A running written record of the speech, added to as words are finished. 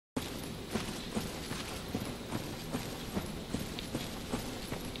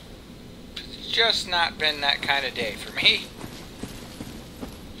just not been that kind of day for me.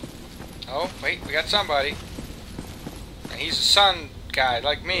 Oh, wait, we got somebody. And he's a sun guy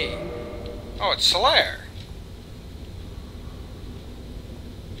like me. Oh, it's Solaire.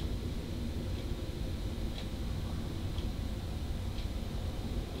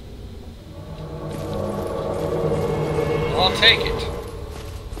 Well, I'll take it.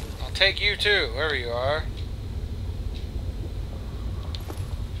 I'll take you too, wherever you are.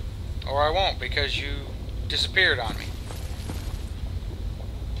 Or I won't, because you disappeared on me.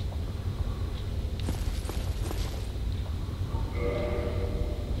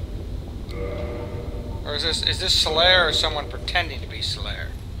 Or is this Solaire or someone pretending to be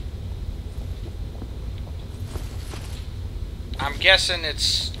Solaire? I'm guessing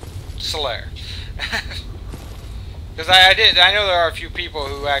it's Solaire. Because I know there are a few people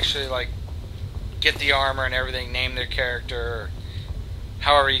who actually like get the armor and everything, name their character, or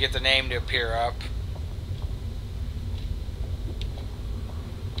however you get the name to appear up.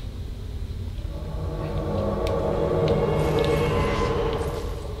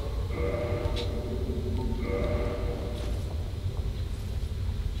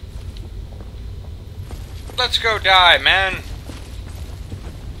 Let's go die, man.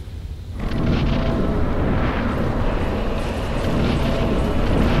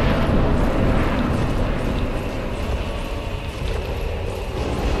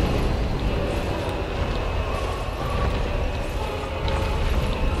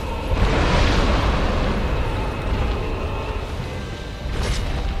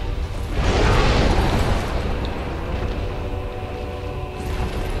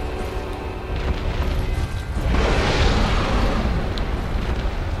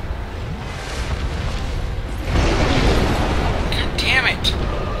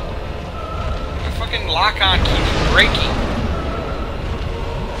 Lock-on keeps breaking.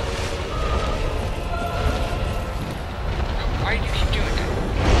 Why do you keep doing that?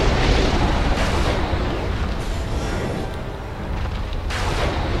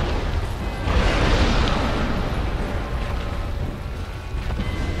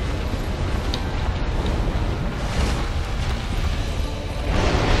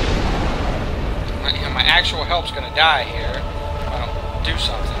 My actual help's gonna die here if I don't do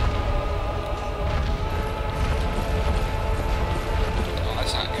something.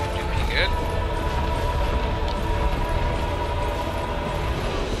 That's not going to do any good.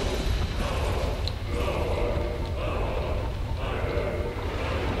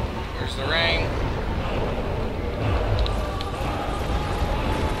 Where's the ring?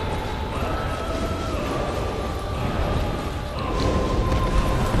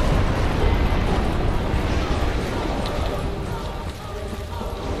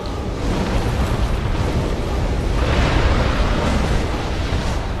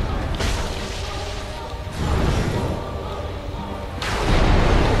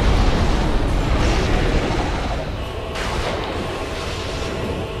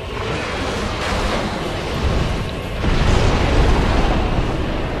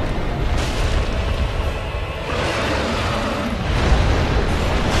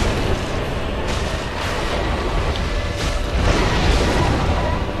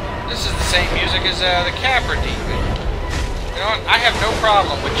 Same music as the Capra Demon. You know what? I have no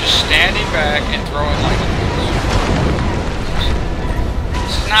problem with just standing back and throwing lightning.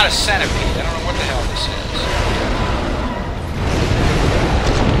 This is not a centipede. I don't know what the hell this is.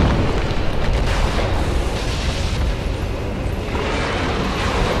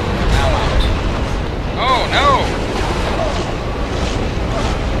 Now I'm out. Oh no!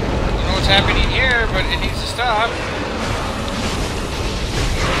 I don't know what's happening here, but it needs to stop.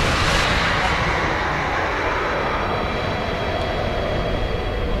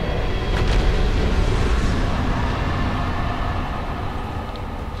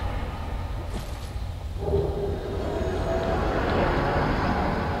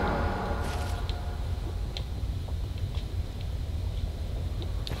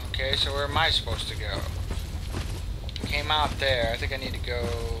 Okay, so where am I supposed to go? I came out there. I think I need to go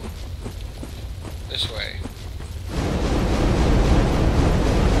this way.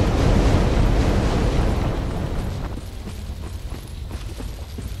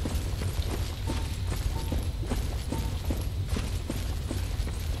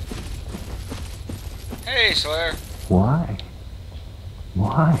 Hey, Solaire. Why?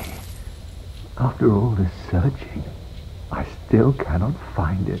 Why? After all this searching, I still cannot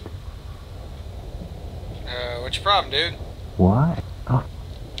find it. What's your problem, dude? Why? Oh.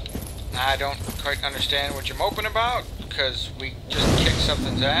 I don't quite understand what you're moping about, because we just kicked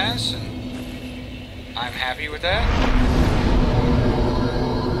something's ass, and I'm happy with that.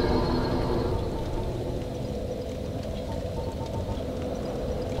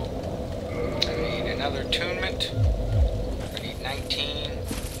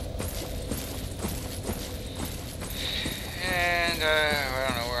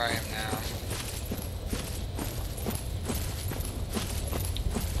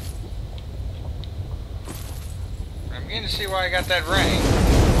 see why I got that ring.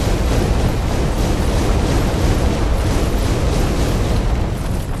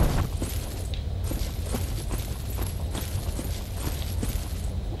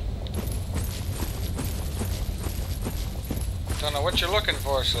 Don't know what you're looking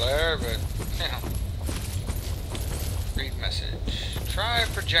for, Slayer, but, you know. Read message. Try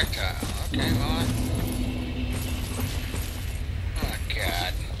projectile. Okay, well. Oh,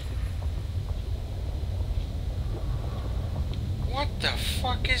 God. What the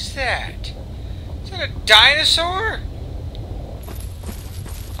fuck is that? Is that a dinosaur?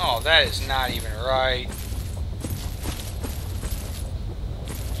 Oh, that is not even right.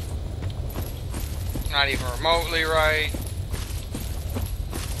 Not even remotely right.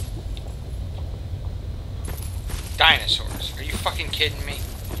 Dinosaurs. Are you fucking kidding me?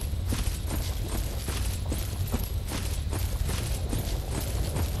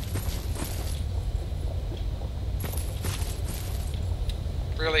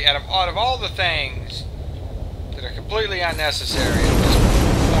 Really, out of all the things that are completely unnecessary at this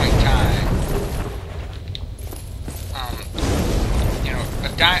point in time, you know,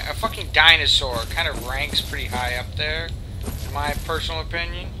 a fucking dinosaur kind of ranks pretty high up there, in my personal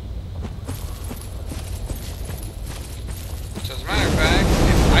opinion. So as a matter of fact,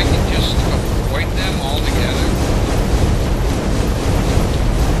 if I can just avoid them altogether,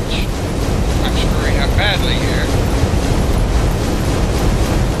 which I'm screwing up badly here.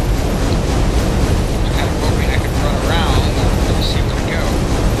 I'm kind of hoping I can run around and see where to go.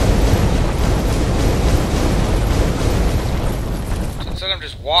 So instead I'm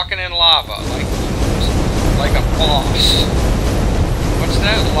just walking in lava like a boss. What's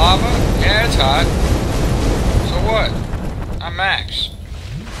that? Lava? Yeah, it's hot. So what? I'm Maxx.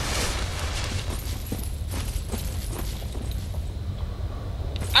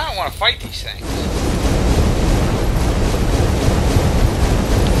 I don't want to fight these things.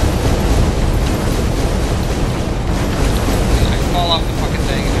 I fall off the fucking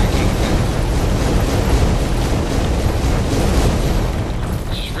thing and I can't get back.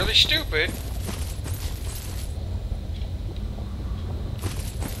 This is really stupid.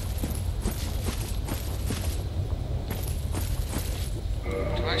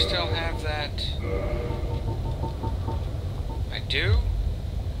 Do I still have that? I do?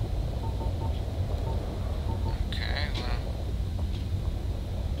 Okay, well.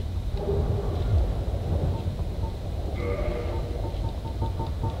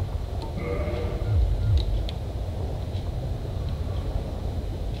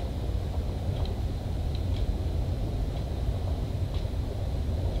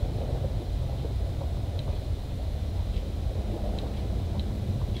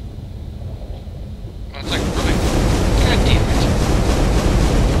 It's like really, god damn it.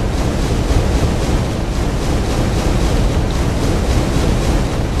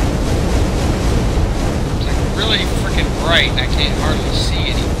 It's like really freaking bright and I can't hardly see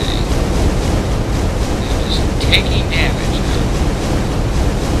anything. I'm just taking damage now.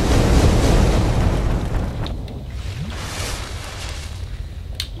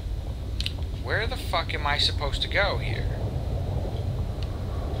 Where the fuck am I supposed to go here?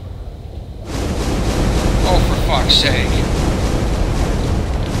 Oh, for fuck's sake.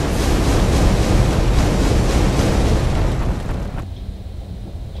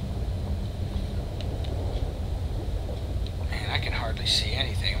 Man, I can hardly see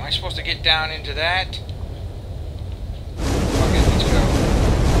anything. Am I supposed to get down into that? Fuck it, let's go.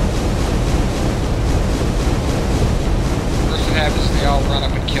 First what happens is they all run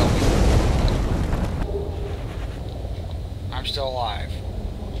up and kill me. I'm still alive.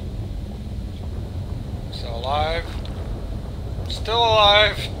 Still alive. Still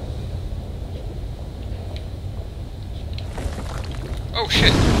alive. Oh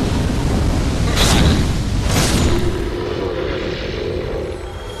shit.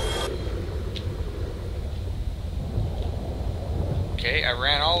 Okay, I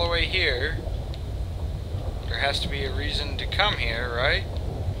ran all the way here. There has to be a reason to come here, right?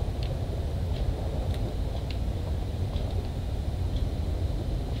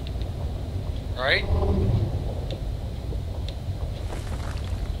 Right?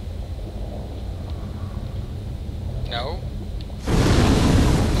 No.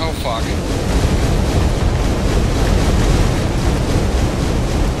 Oh fuck.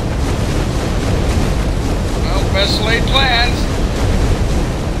 Well, best laid plans.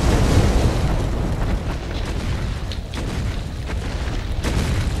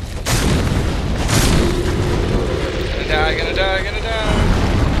 Gonna die, gonna die.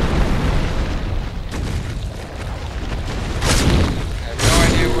 I have no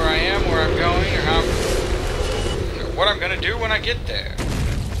idea where I am, where I'm going, or how, or what I'm gonna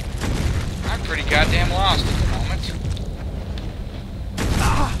pretty goddamn lost at the moment.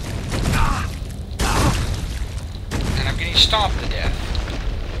 And I'm getting stomped to death.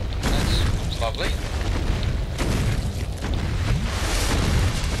 That's lovely.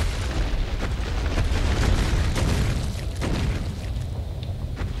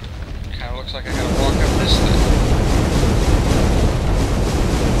 Kinda looks like I gotta walk up this thing.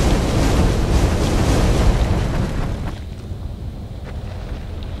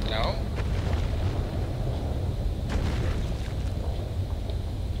 No?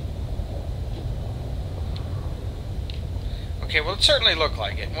 Okay, well it certainly looked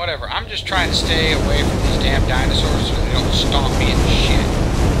like it. Whatever. I'm just trying to stay away from these damn dinosaurs so they don't stomp me and shit.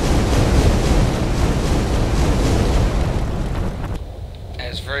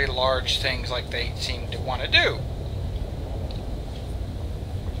 As very large things like they seem to want to do.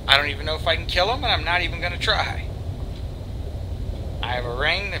 I don't even know if I can kill them, and I'm not even going to try. I have a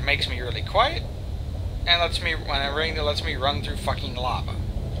ring that makes me really quiet, and a ring that lets me run through fucking lava.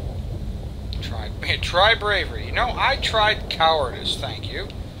 Try bravery. You know, I tried cowardice, thank you.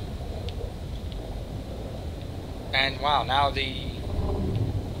 And wow, now the...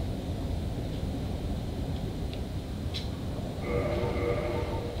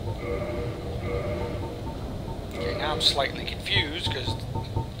 Okay, now I'm slightly confused, because...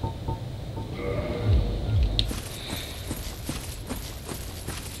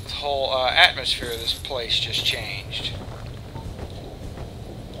 the whole atmosphere of this place just changed.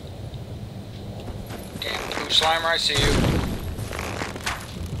 Slimer, I see you.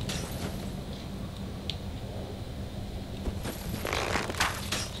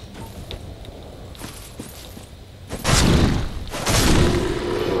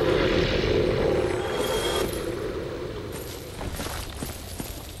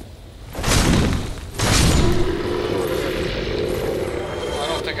 Well, I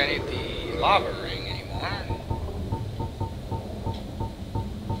don't think I need the lava ring anymore.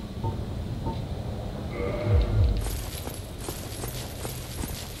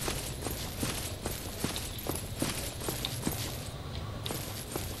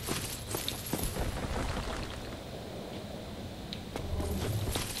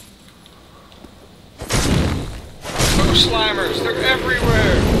 Slimers, they're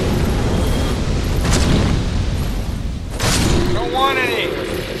everywhere. I don't want any.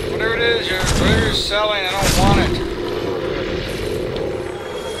 Whatever it is, whatever you're selling, I don't want it.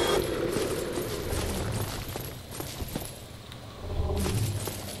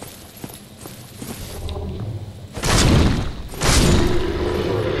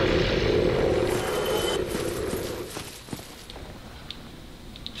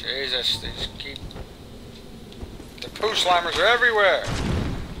 Jesus, they just keep... The poo slimers are everywhere.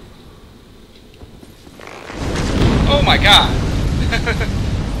 Oh my god.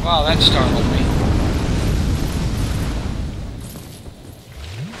 Wow, that startled me.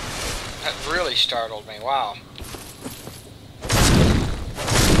 That really startled me. Wow. The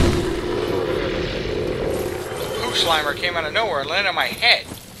poo slimer came out of nowhere and landed on my head.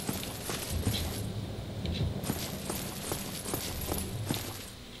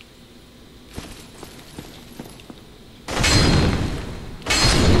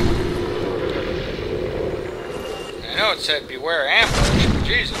 I know it said beware ambush, but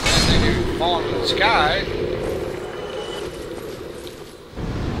Jesus, that thing didn't fall into the sky.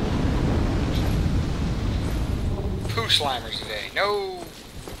 Poo slimers today. No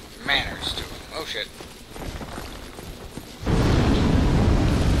manners to them. Oh shit.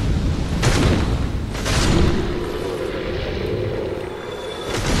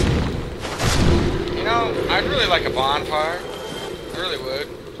 You know, I'd really like a bonfire. I really would.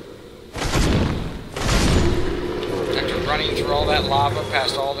 After running through all that lava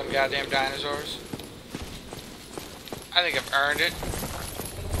past all them goddamn dinosaurs. I think I've earned it.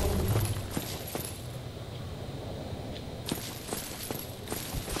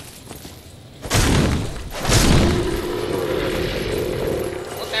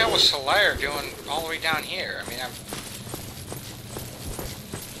 What the hell was Solaire doing all the way down here? I mean,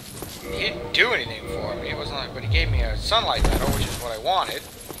 he didn't do anything for me. It wasn't like, but he gave me a sunlight medal, which is what I wanted.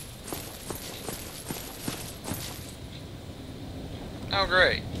 Oh,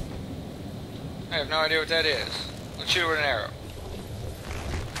 great. I have no idea what that is. Let's shoot it with an arrow.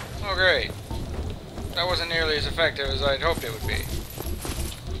 Oh, great. That wasn't nearly as effective as I'd hoped it would be.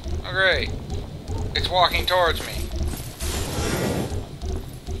 Oh, great. It's walking towards me.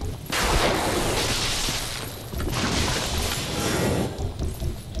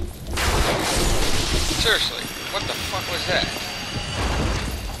 Seriously, what the fuck was that?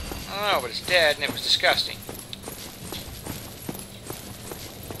 I don't know, but it's dead and it was disgusting.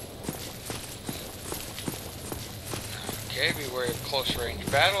 Okay, be wary of close range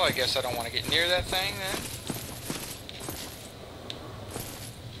battle. I guess I don't want to get near that thing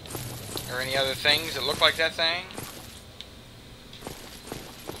then. Or any other things that look like that thing.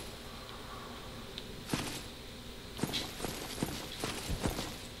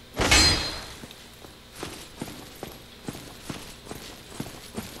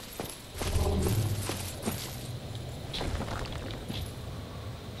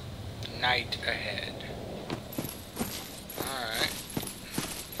 Night ahead. Alright.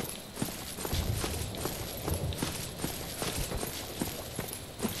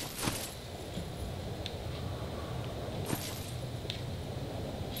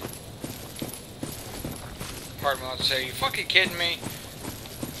 Part of me wants to say, are you fucking kidding me?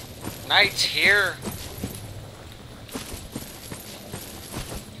 Night's here?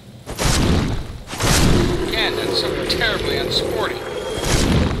 Again, that's so terribly unsporting.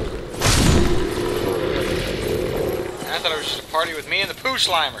 I thought it was just a party with me and the Poo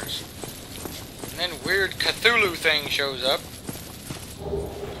Slimers. And then weird Cthulhu thing shows up.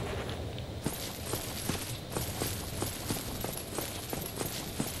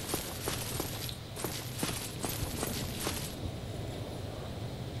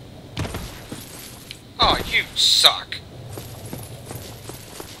 Oh, you suck.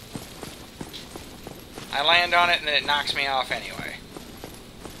 I land on it and then it knocks me off anyway.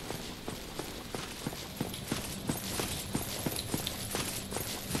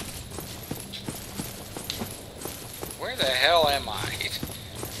 Where the hell am I?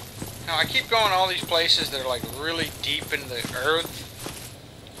 Now, I keep going all these places that are like really deep in the earth.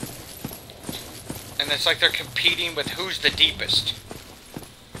 And it's like they're competing with who's the deepest.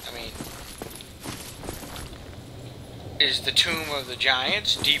 I mean, is the Tomb of the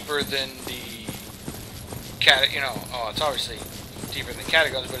Giants deeper than the it's obviously deeper than the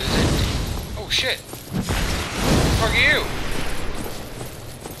catacombs, but is it? Oh shit! Who the fuck are you?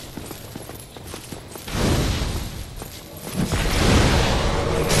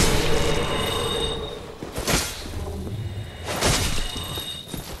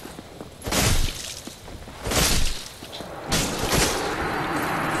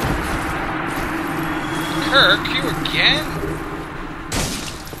 Kirk, you again?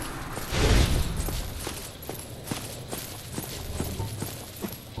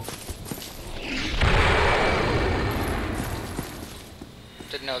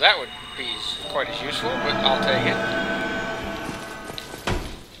 Didn't know that would be quite as useful, but I'll take it.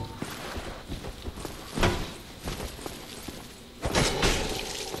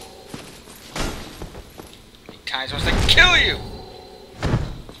 How many times must I kill you?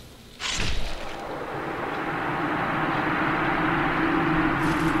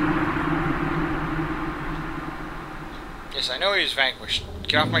 Yes, I know he was vanquished.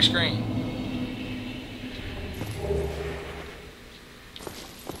 Get off my screen.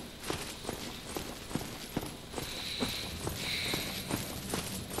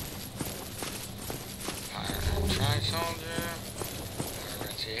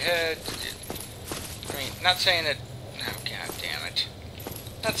 Not saying that... Oh, god damn it.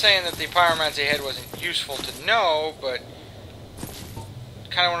 Not saying that the pyromancy head wasn't useful to know, but...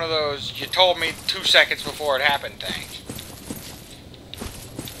 kind of one of those, you told me 2 seconds before it happened thing.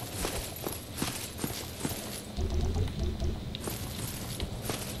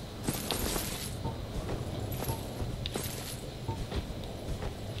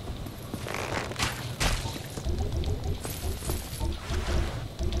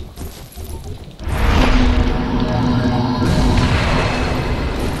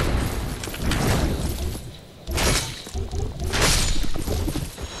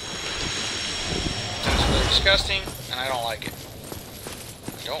 Disgusting, and I don't like it.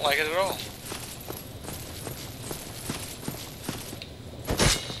 I don't like it at all.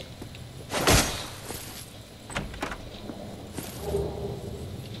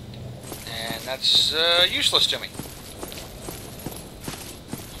 And that's useless to me.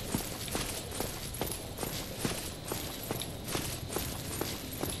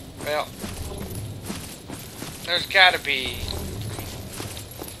 Well, there's gotta be...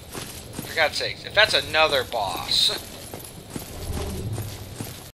 For God's sakes, if that's another boss,